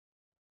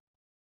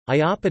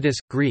Iapetus,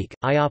 Greek,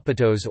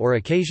 Iapetos or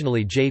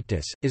occasionally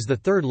Japetus, is the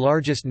third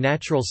largest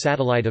natural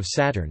satellite of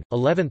Saturn,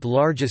 11th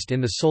largest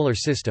in the Solar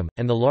System,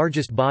 and the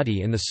largest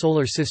body in the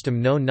Solar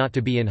System known not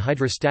to be in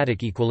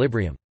hydrostatic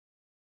equilibrium.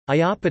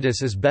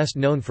 Iapetus is best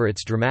known for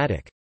its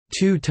dramatic,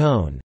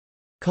 two-tone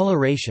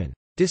coloration.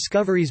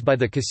 Discoveries by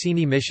the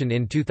Cassini mission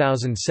in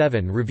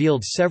 2007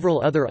 revealed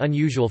several other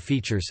unusual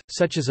features,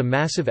 such as a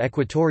massive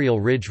equatorial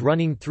ridge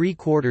running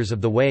 3/4 of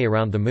the way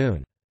around the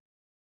Moon.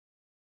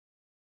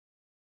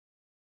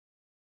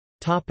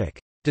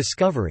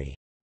 Discovery.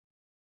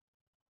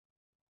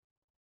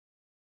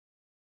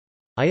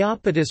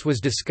 Iapetus was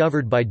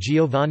discovered by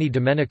Giovanni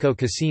Domenico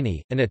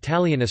Cassini, an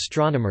Italian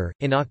astronomer,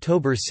 in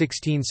October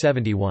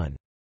 1671.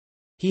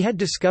 He had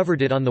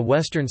discovered it on the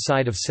western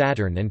side of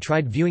Saturn and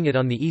tried viewing it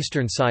on the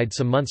eastern side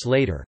some months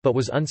later, but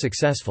was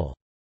unsuccessful.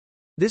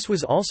 This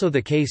was also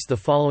the case the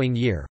following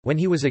year, when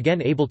he was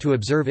again able to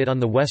observe it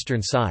on the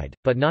western side,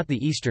 but not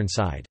the eastern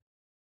side.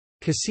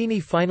 Cassini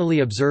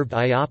finally observed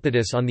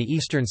Iapetus on the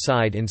eastern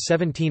side in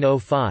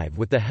 1705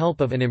 with the help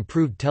of an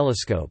improved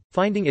telescope,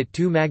 finding it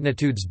 2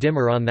 magnitudes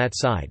dimmer on that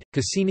side.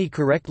 Cassini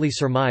correctly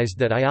surmised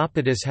that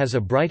Iapetus has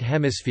a bright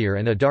hemisphere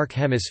and a dark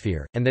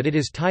hemisphere, and that it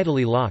is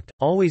tidally locked,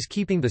 always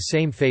keeping the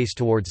same face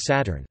towards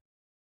Saturn.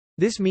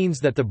 This means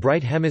that the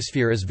bright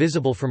hemisphere is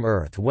visible from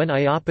Earth when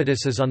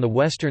Iapetus is on the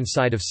western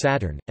side of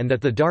Saturn, and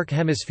that the dark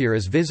hemisphere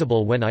is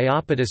visible when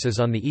Iapetus is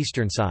on the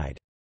eastern side.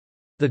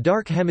 The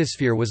dark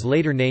hemisphere was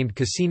later named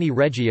Cassini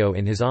Regio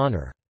in his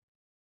honor.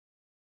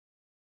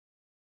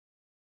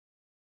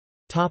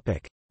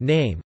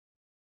 Name.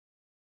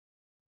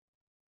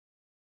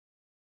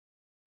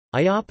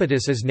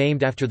 Iapetus is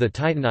named after the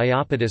Titan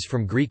Iapetus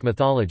from Greek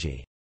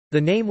mythology. The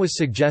name was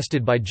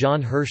suggested by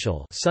John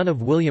Herschel, son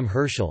of William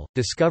Herschel,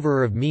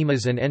 discoverer of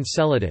Mimas and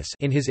Enceladus,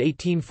 in his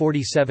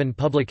 1847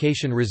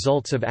 publication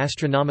Results of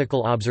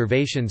Astronomical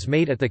Observations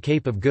Made at the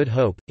Cape of Good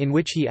Hope, in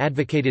which he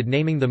advocated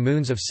naming the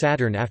moons of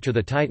Saturn after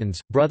the Titans,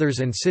 brothers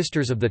and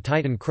sisters of the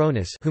Titan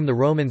Cronus, whom the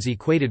Romans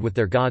equated with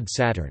their god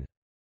Saturn.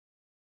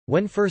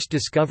 When first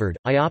discovered,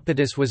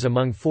 Iapetus was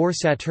among 4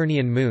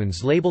 Saturnian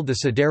moons labeled the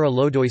Sidera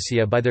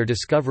Lodoicea by their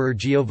discoverer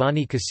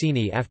Giovanni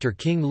Cassini after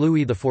King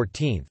Louis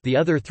XIV. The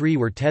other 3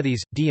 were Tethys,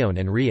 Dione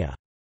and Rhea.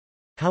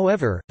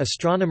 However,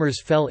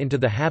 astronomers fell into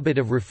the habit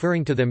of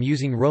referring to them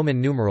using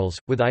Roman numerals,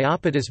 with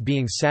Iapetus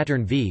being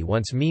Saturn V.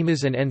 Once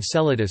Mimas and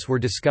Enceladus were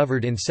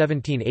discovered in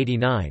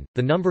 1789,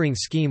 the numbering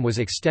scheme was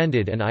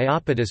extended and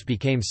Iapetus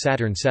became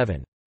Saturn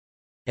VII.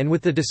 And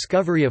with the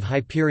discovery of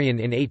Hyperion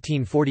in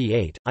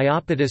 1848,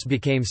 Iapetus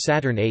became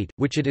Saturn VIII,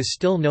 which it is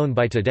still known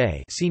by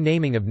today. See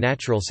naming of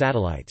natural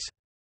satellites.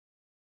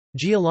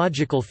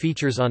 Geological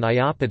features on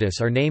Iapetus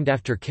are named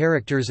after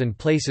characters and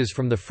places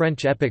from the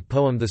French epic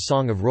poem The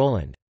Song of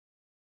Roland.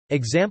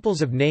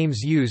 Examples of names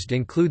used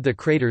include the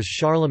craters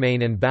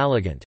Charlemagne and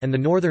Balagant, and the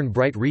northern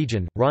bright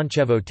region,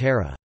 Ronchevo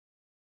Terra.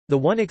 The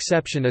one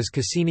exception is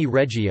Cassini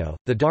Regio,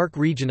 the dark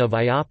region of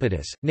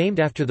Iapetus, named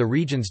after the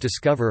region's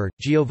discoverer,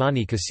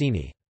 Giovanni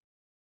Cassini.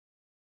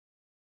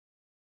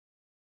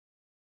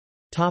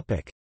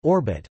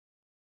 Orbit.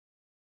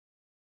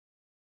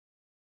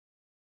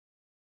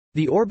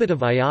 The orbit of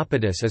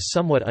Iapetus is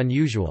somewhat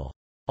unusual.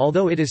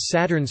 Although it is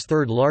Saturn's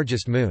third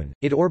largest moon,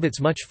 it orbits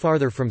much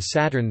farther from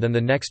Saturn than the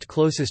next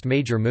closest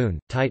major moon,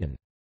 Titan.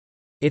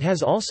 It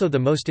has also the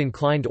most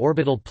inclined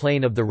orbital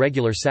plane of the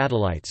regular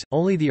satellites,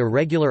 only the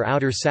irregular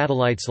outer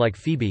satellites like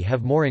Phoebe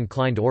have more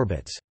inclined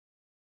orbits.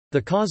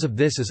 The cause of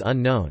this is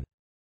unknown.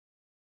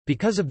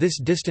 Because of this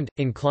distant,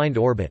 inclined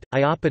orbit,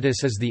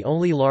 Iapetus is the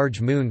only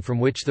large moon from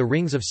which the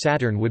rings of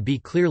Saturn would be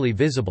clearly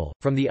visible.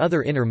 From the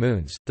other inner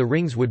moons, the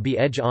rings would be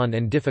edge-on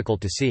and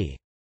difficult to see.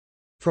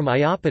 From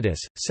Iapetus,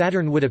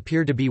 Saturn would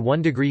appear to be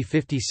 1 degree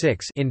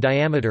 56 in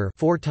diameter,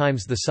 4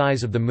 times the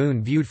size of the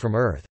Moon viewed from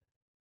Earth.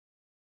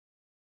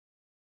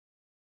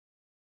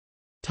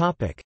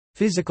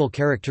 Physical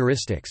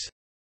characteristics.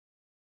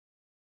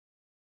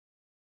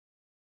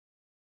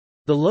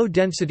 The low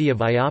density of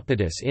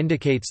Iapetus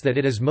indicates that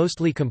it is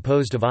mostly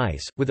composed of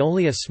ice, with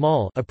only a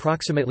small,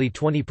 approximately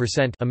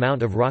 20%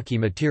 amount of rocky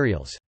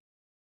materials.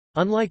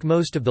 Unlike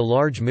most of the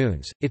large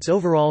moons, its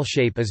overall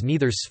shape is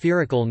neither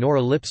spherical nor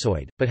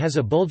ellipsoid, but has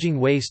a bulging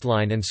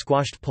waistline and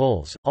squashed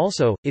poles.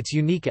 Also, its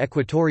unique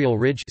equatorial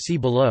ridge, see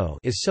below,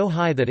 is so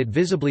high that it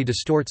visibly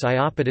distorts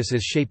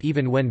Iapetus's shape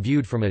even when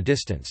viewed from a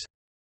distance.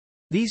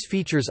 These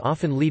features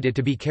often lead it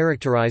to be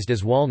characterized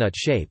as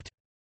walnut-shaped.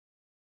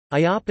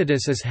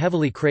 Iapetus is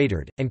heavily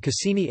cratered, and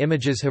Cassini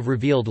images have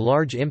revealed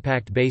large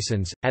impact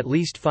basins, at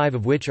least 5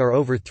 of which are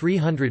over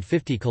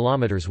 350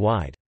 km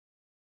wide.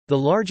 The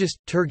largest,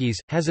 Turgis,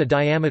 has a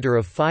diameter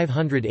of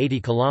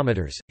 580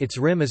 km, its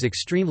rim is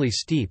extremely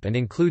steep and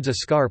includes a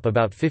scarp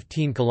about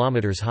 15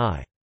 km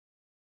high.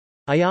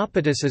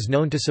 Iapetus is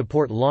known to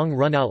support long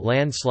run-out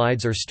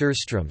landslides or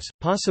stirrstroms,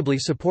 possibly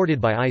supported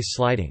by ice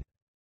sliding.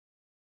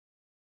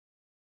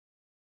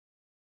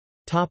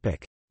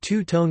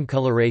 Two-tone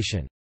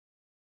coloration.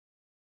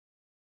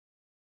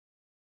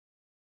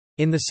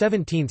 In the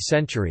 17th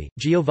century,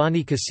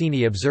 Giovanni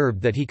Cassini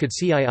observed that he could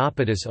see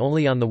Iapetus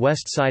only on the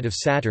west side of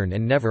Saturn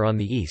and never on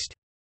the east.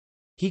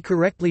 He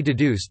correctly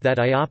deduced that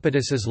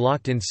Iapetus is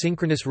locked in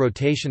synchronous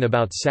rotation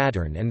about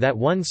Saturn and that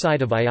one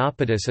side of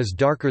Iapetus is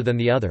darker than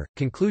the other,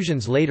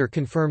 conclusions later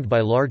confirmed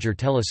by larger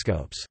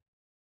telescopes.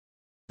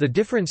 The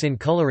difference in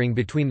coloring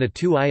between the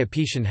two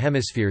Iapetian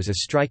hemispheres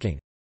is striking.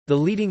 The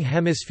leading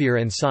hemisphere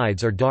and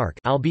sides are dark,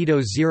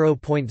 albedo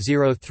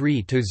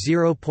 0.03 to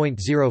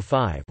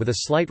 0.05 with a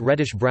slight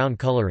reddish-brown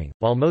coloring,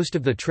 while most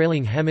of the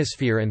trailing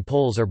hemisphere and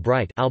poles are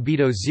bright,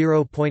 albedo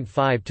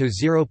 0.5 to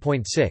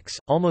 0.6,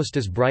 almost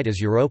as bright as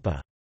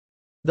Europa.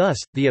 Thus,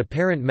 the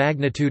apparent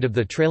magnitude of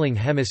the trailing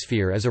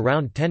hemisphere is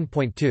around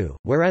 10.2,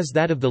 whereas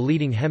that of the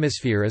leading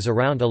hemisphere is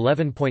around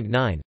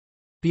 11.9,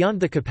 beyond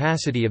the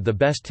capacity of the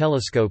best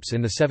telescopes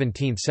in the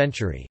 17th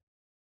century.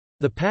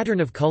 The pattern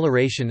of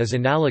coloration is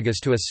analogous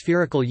to a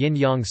spherical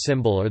yin-yang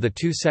symbol or the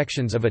two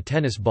sections of a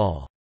tennis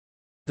ball.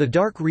 The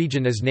dark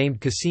region is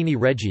named Cassini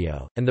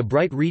Regio, and the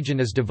bright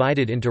region is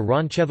divided into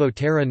Ronchevo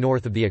Terra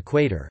north of the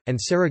equator, and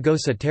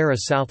Saragossa Terra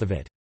south of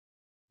it.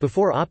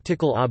 Before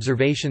optical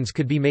observations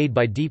could be made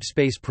by deep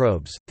space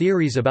probes,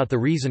 theories about the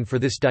reason for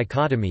this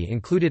dichotomy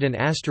included an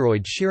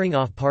asteroid shearing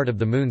off part of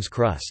the Moon's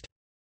crust.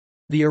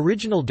 The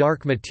original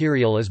dark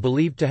material is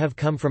believed to have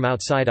come from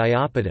outside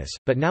Iapetus,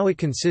 but now it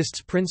consists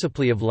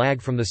principally of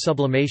lag from the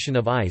sublimation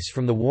of ice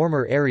from the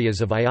warmer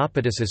areas of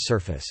Iapetus's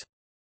surface.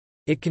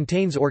 It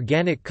contains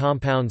organic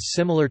compounds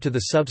similar to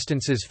the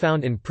substances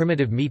found in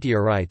primitive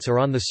meteorites or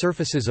on the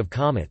surfaces of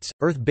comets.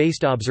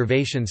 Earth-based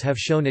observations have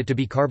shown it to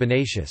be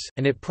carbonaceous,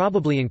 and it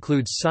probably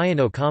includes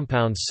cyano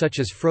compounds such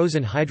as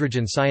frozen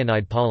hydrogen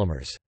cyanide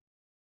polymers.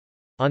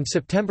 On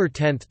September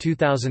 10,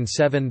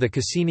 2007, the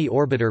Cassini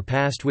orbiter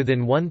passed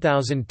within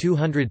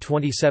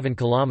 1,227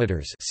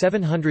 kilometers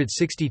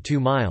 (762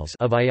 miles)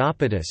 of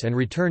Iapetus and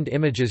returned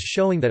images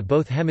showing that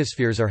both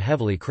hemispheres are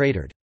heavily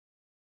cratered.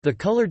 The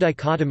color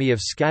dichotomy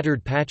of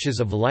scattered patches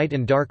of light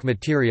and dark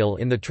material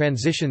in the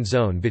transition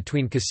zone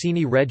between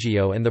Cassini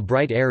Regio and the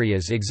bright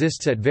areas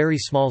exists at very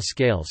small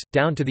scales,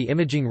 down to the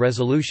imaging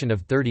resolution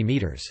of 30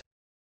 meters.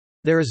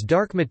 There is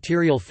dark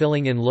material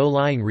filling in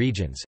low-lying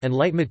regions, and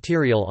light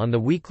material on the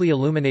weakly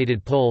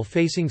illuminated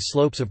pole-facing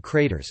slopes of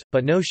craters,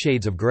 but no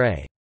shades of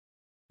gray.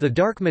 The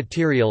dark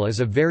material is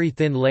a very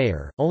thin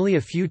layer, only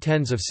a few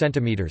tens of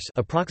centimeters,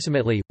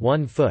 approximately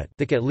 1 foot,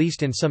 thick at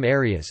least in some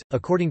areas,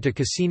 according to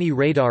Cassini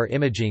radar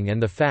imaging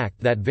and the fact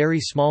that very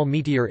small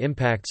meteor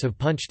impacts have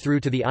punched through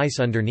to the ice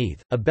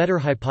underneath. A better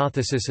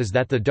hypothesis is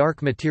that the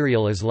dark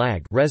material is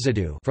lag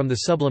residue from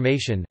the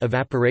sublimation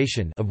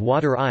evaporation of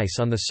water ice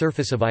on the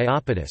surface of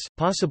Iapetus,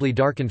 possibly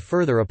darkened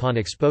further upon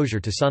exposure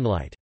to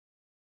sunlight.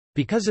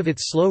 Because of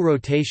its slow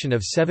rotation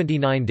of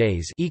 79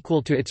 days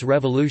equal to its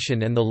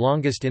revolution and the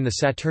longest in the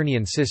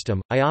Saturnian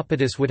system,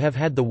 Iapetus would have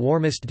had the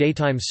warmest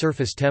daytime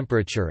surface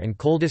temperature and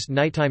coldest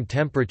nighttime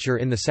temperature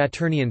in the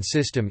Saturnian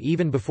system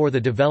even before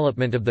the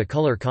development of the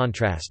color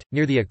contrast.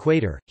 Near the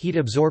equator, heat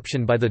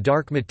absorption by the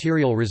dark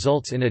material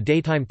results in a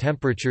daytime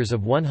temperatures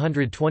of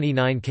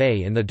 129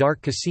 K in the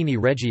dark Cassini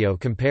Regio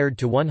compared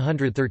to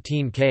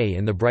 113 K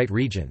in the bright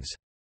regions.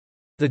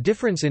 The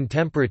difference in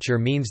temperature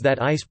means that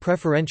ice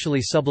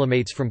preferentially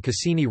sublimates from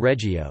Cassini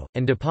Regio,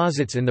 and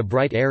deposits in the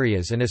bright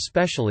areas and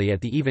especially at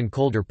the even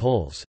colder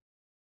poles.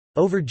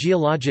 Over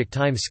geologic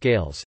time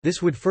scales,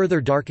 this would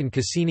further darken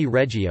Cassini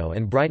Regio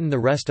and brighten the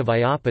rest of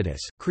Iapetus,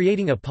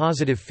 creating a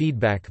positive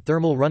feedback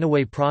thermal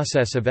runaway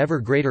process of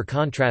ever greater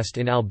contrast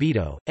in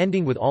albedo,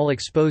 ending with all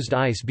exposed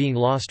ice being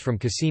lost from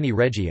Cassini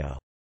Regio.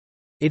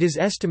 It is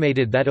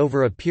estimated that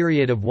over a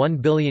period of 1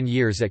 billion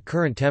years at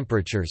current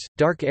temperatures,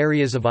 dark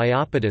areas of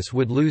Iapetus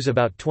would lose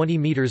about 20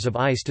 meters of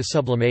ice to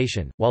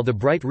sublimation, while the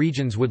bright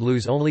regions would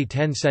lose only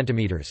 10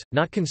 centimeters,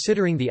 not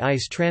considering the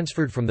ice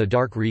transferred from the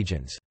dark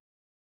regions.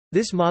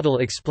 This model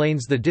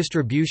explains the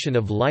distribution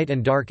of light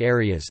and dark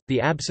areas,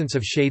 the absence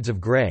of shades of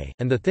gray,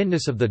 and the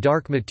thinness of the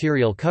dark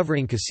material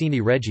covering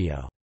Cassini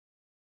Regio.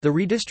 The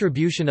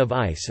redistribution of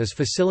ice is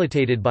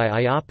facilitated by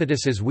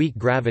Iapetus's weak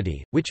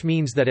gravity, which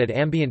means that at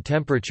ambient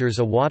temperatures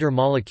a water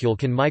molecule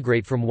can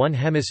migrate from one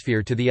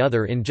hemisphere to the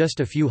other in just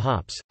a few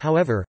hops.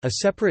 However, a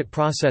separate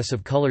process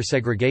of color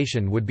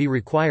segregation would be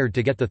required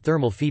to get the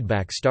thermal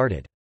feedback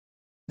started.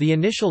 The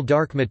initial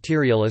dark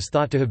material is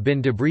thought to have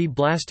been debris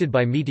blasted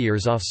by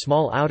meteors off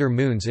small outer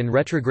moons in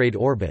retrograde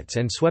orbits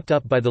and swept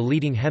up by the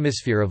leading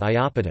hemisphere of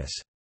Iapetus.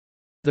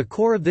 The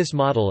core of this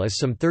model is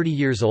some 30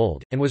 years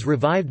old, and was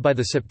revived by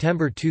the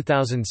September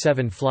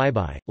 2007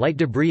 flyby. Light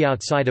debris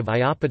outside of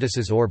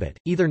Iapetus's orbit,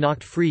 either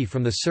knocked free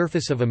from the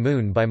surface of a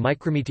moon by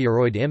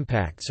micrometeoroid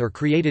impacts or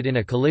created in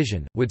a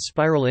collision, would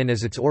spiral in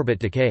as its orbit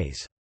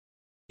decays.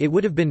 It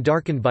would have been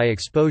darkened by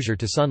exposure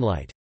to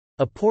sunlight.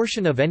 A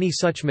portion of any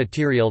such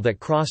material that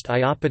crossed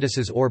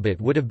Iapetus's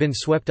orbit would have been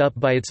swept up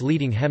by its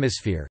leading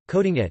hemisphere,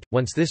 coating it.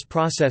 Once this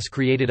process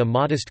created a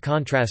modest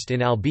contrast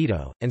in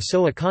albedo, and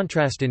so a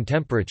contrast in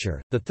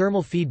temperature, the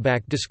thermal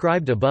feedback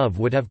described above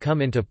would have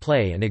come into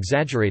play and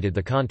exaggerated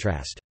the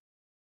contrast.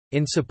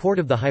 In support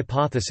of the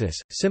hypothesis,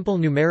 simple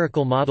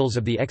numerical models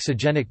of the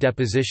exogenic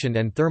deposition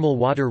and thermal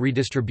water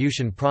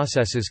redistribution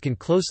processes can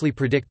closely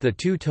predict the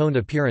two-tone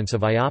appearance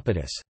of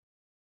Iapetus.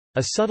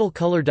 A subtle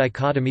color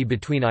dichotomy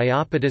between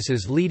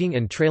Iapetus's leading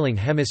and trailing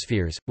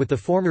hemispheres, with the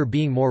former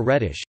being more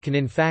reddish, can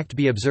in fact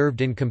be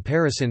observed in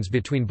comparisons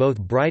between both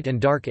bright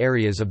and dark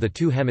areas of the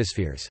two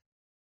hemispheres.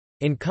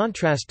 In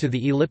contrast to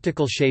the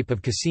elliptical shape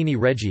of Cassini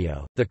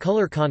Regio, the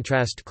color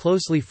contrast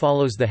closely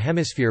follows the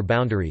hemisphere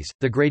boundaries.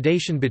 The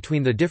gradation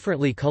between the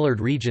differently colored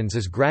regions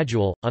is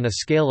gradual, on a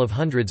scale of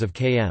hundreds of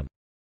km.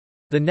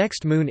 The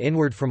next moon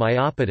inward from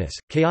Iapetus,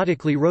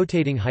 chaotically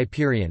rotating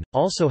Hyperion,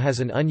 also has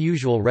an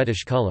unusual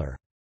reddish color.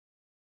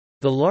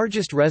 The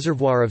largest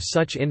reservoir of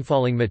such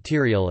infalling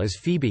material is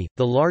Phoebe,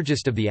 the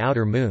largest of the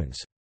outer moons.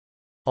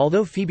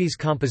 Although Phoebe's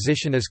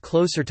composition is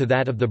closer to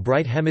that of the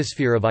bright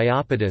hemisphere of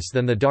Iapetus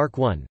than the dark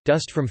one,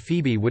 dust from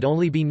Phoebe would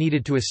only be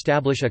needed to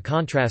establish a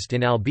contrast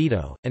in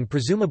albedo, and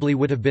presumably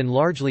would have been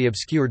largely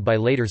obscured by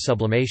later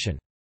sublimation.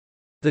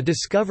 The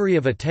discovery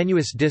of a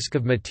tenuous disk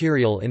of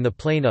material in the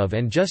plane of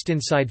and just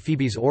inside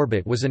Phoebe's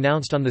orbit was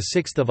announced on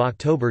 6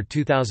 October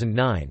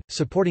 2009,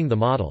 supporting the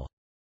model.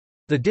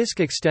 The disk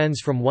extends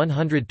from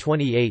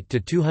 128 to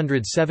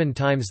 207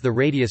 times the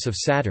radius of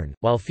Saturn,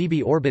 while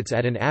Phoebe orbits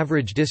at an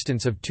average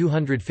distance of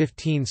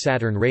 215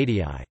 Saturn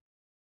radii.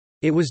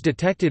 It was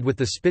detected with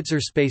the Spitzer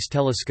Space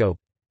Telescope.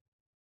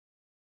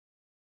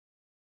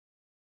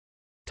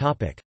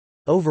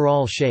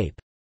 Overall shape.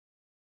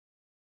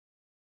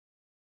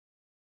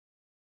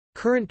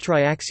 Current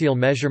triaxial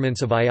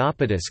measurements of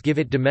Iapetus give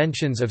it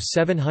dimensions of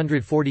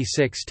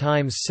 746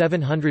 times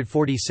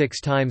 746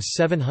 times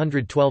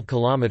 712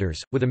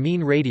 km, with a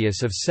mean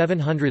radius of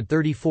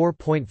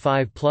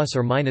 734.5 plus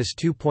or minus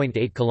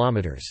 2.8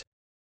 km.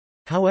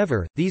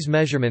 However, these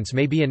measurements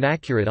may be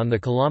inaccurate on the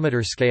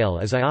kilometer scale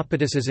as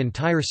Iapetus's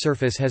entire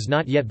surface has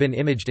not yet been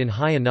imaged in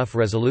high enough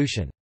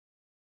resolution.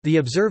 The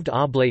observed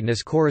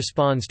oblateness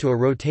corresponds to a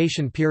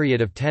rotation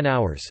period of 10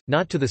 hours,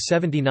 not to the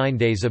 79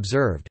 days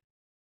observed.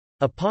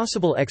 A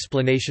possible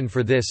explanation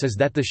for this is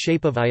that the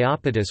shape of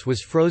Iapetus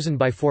was frozen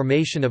by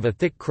formation of a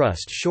thick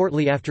crust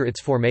shortly after its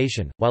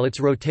formation, while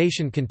its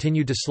rotation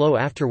continued to slow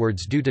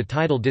afterwards due to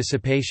tidal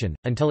dissipation,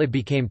 until it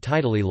became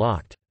tidally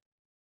locked.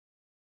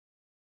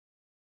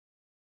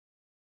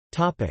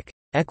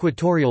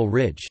 Equatorial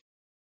ridge.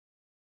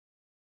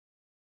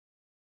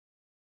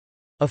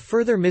 A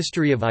further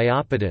mystery of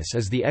Iapetus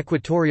is the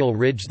equatorial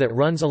ridge that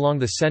runs along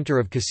the center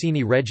of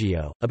Cassini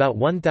Regio, about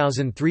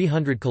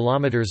 1,300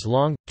 km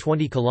long,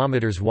 20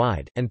 km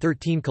wide, and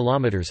 13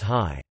 km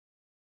high.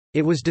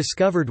 It was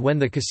discovered when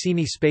the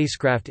Cassini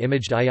spacecraft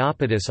imaged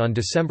Iapetus on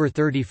December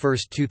 31,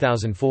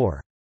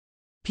 2004.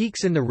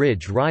 Peaks in the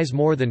ridge rise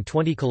more than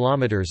 20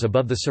 km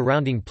above the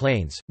surrounding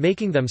plains,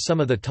 making them some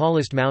of the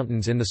tallest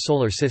mountains in the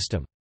Solar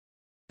System.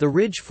 The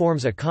ridge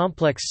forms a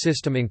complex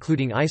system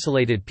including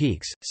isolated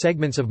peaks,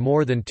 segments of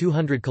more than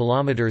 200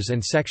 km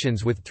and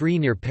sections with 3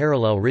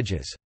 near-parallel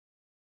ridges.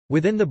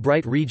 Within the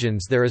bright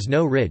regions there is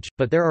no ridge,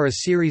 but there are a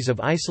series of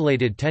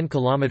isolated 10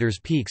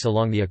 km peaks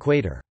along the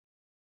equator.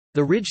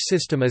 The ridge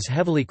system is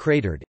heavily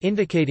cratered,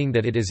 indicating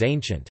that it is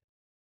ancient.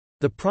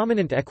 The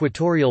prominent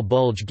equatorial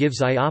bulge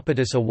gives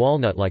Iapetus a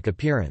walnut-like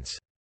appearance.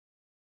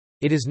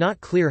 It is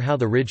not clear how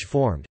the ridge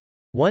formed.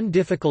 One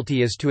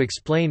difficulty is to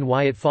explain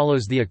why it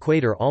follows the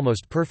equator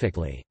almost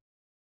perfectly.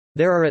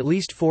 There are at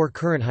least 4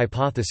 current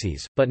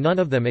hypotheses, but none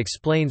of them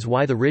explains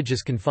why the ridge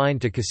is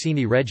confined to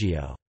Cassini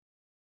Regio.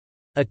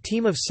 A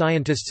team of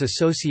scientists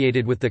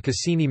associated with the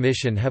Cassini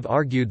mission have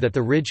argued that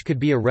the ridge could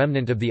be a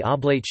remnant of the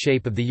oblate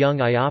shape of the young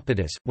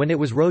Iapetus, when it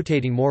was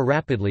rotating more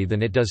rapidly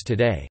than it does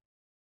today.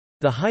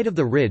 The height of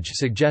the ridge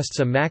suggests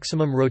a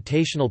maximum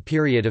rotational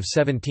period of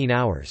 17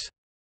 hours.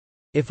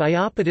 If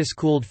Iapetus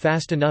cooled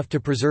fast enough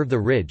to preserve the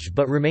ridge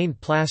but remained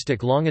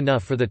plastic long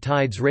enough for the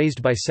tides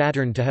raised by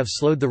Saturn to have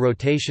slowed the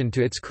rotation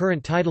to its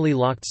current tidally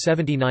locked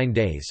 79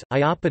 days,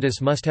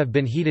 Iapetus must have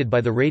been heated by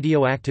the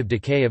radioactive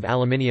decay of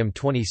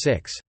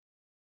aluminium-26.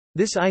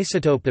 This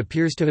isotope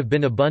appears to have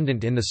been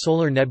abundant in the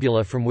solar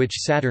nebula from which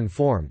Saturn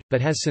formed, but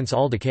has since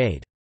all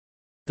decayed.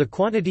 The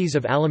quantities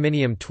of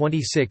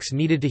aluminium-26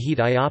 needed to heat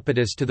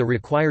Iapetus to the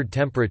required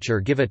temperature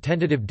give a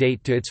tentative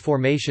date to its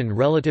formation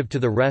relative to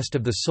the rest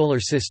of the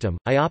Solar System.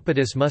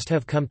 Iapetus must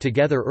have come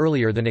together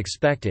earlier than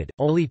expected,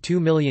 only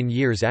 2 million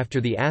years after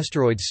the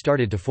asteroids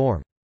started to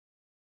form.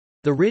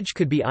 The ridge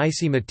could be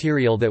icy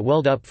material that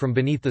welled up from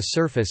beneath the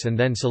surface and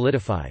then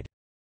solidified.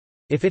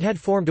 If it had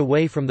formed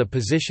away from the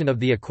position of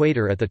the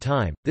equator at the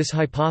time, this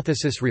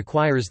hypothesis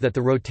requires that the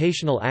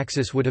rotational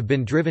axis would have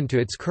been driven to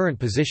its current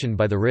position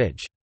by the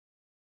ridge.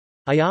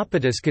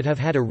 Iapetus could have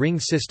had a ring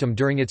system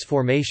during its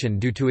formation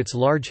due to its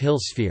large hill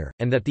sphere,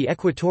 and that the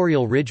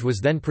equatorial ridge was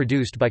then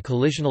produced by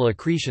collisional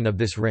accretion of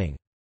this ring.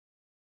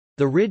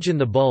 The ridge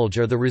and the bulge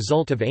are the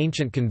result of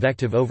ancient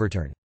convective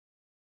overturn.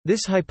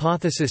 This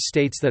hypothesis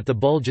states that the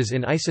bulge is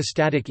in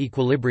isostatic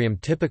equilibrium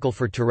typical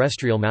for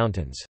terrestrial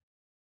mountains.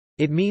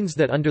 It means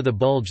that under the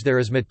bulge there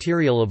is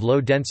material of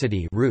low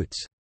density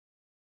roots.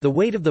 The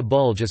weight of the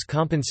bulge is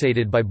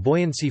compensated by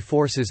buoyancy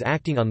forces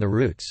acting on the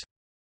roots.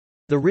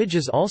 The ridge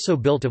is also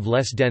built of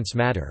less dense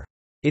matter.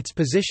 Its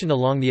position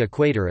along the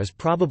equator is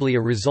probably a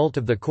result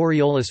of the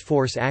Coriolis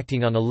force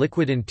acting on a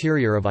liquid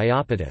interior of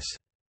Iapetus.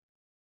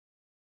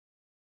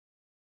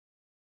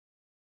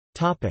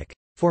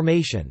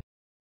 Formation.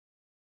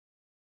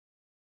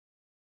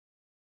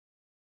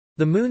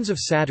 The moons of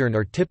Saturn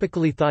are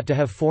typically thought to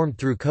have formed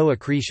through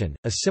co-accretion,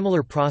 a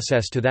similar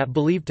process to that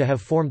believed to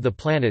have formed the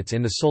planets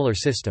in the Solar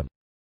System.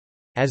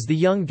 As the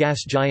young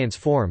gas giants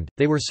formed,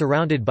 they were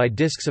surrounded by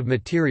disks of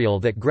material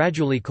that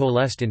gradually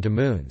coalesced into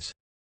moons.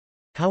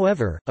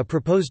 However, a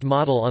proposed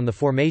model on the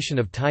formation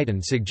of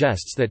Titan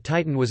suggests that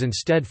Titan was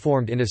instead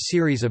formed in a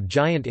series of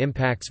giant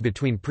impacts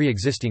between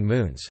pre-existing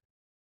moons.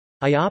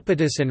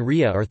 Iapetus and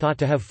Rhea are thought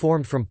to have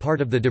formed from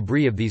part of the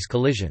debris of these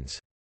collisions.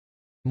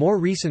 More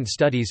recent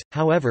studies,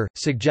 however,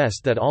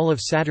 suggest that all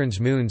of Saturn's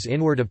moons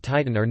inward of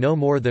Titan are no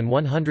more than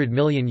 100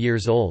 million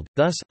years old,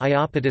 thus,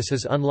 Iapetus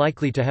is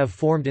unlikely to have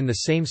formed in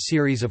the same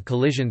series of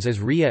collisions as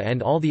Rhea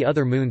and all the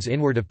other moons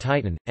inward of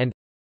Titan,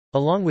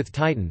 and—along with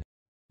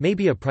Titan—may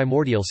be a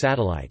primordial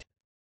satellite.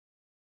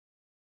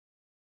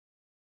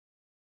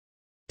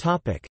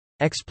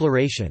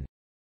 Exploration.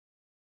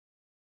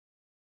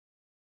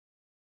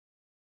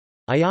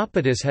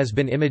 Iapetus has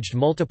been imaged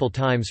multiple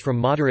times from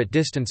moderate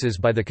distances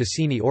by the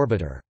Cassini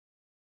orbiter.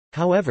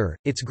 However,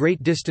 its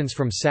great distance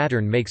from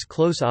Saturn makes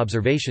close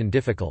observation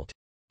difficult.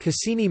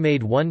 Cassini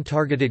made one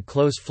targeted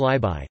close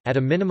flyby, at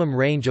a minimum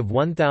range of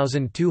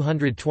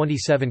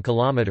 1,227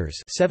 km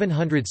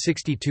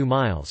 (762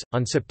 miles),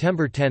 on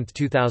September 10,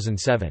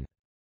 2007.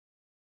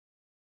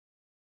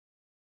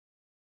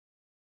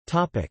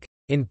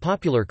 In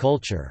popular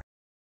culture.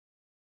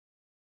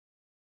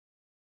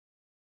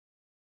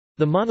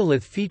 The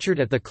monolith featured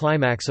at the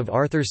climax of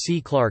Arthur C.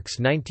 Clarke's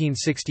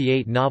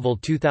 1968 novel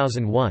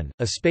 2001,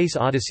 A Space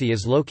Odyssey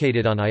is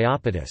located on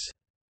Iapetus.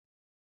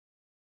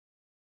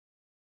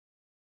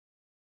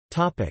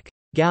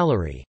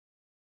 Gallery.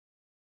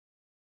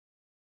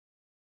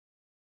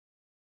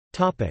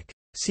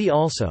 See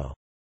also: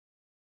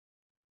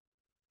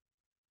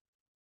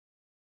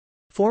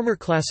 Former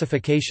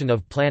classification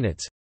of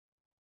planets,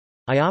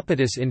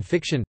 Iapetus in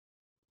fiction,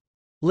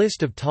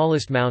 List of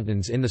tallest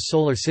mountains in the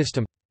Solar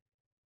System.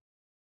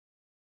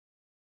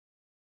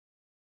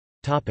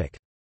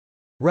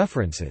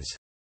 References.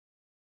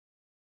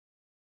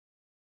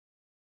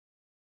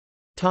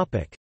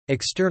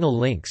 External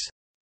links.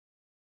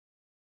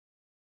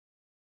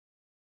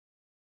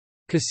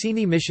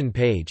 Cassini mission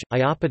page,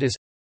 Iapetus.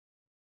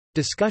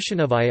 Discussion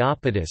of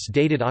Iapetus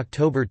dated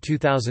October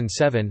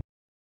 2007.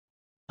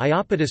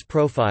 Iapetus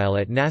profile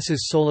at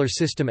NASA's Solar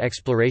System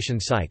Exploration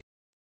Site.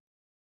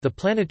 The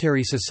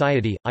Planetary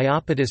Society,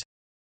 Iapetus.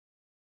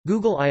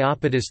 Google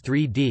Iapetus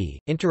 3D,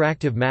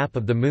 interactive map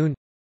of the Moon.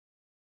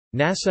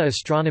 NASA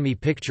astronomy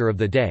picture of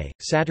the day,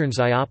 Saturn's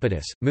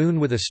Iapetus, moon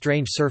with a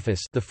strange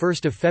surface, the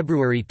 1st of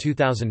February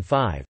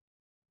 2005.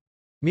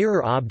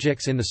 Mirror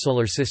objects in the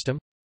Solar System?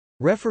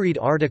 Refereed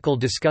article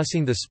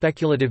discussing the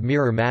speculative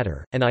mirror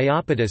matter, and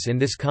Iapetus in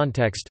this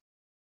context.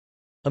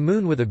 A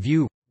Moon with a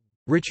View.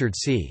 Richard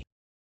C.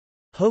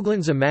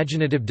 Hoagland's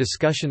imaginative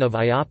discussion of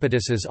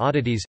Iapetus's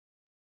oddities.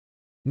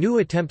 New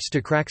attempts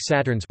to crack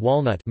Saturn's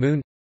walnut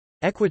moon.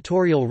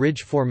 Equatorial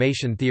ridge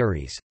formation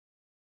theories.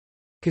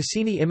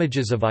 Cassini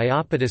images of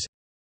Iapetus.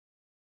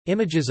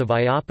 Images of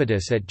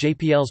Iapetus at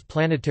JPL's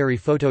Planetary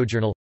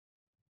Photojournal.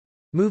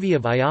 Movie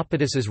of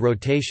Iapetus's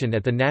rotation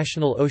at the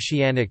National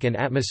Oceanic and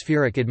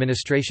Atmospheric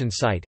Administration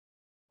Site.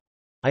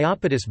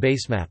 Iapetus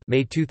basemap,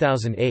 May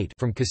 2008,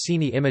 from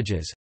Cassini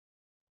Images.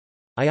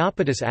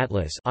 Iapetus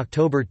Atlas,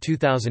 October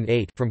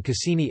 2008, from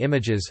Cassini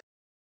Images.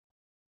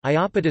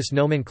 Iapetus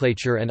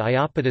nomenclature and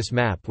Iapetus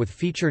map with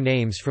feature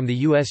names from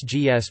the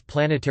USGS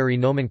Planetary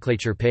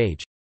Nomenclature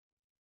page.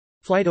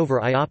 Flight over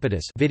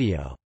Iapetus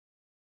video.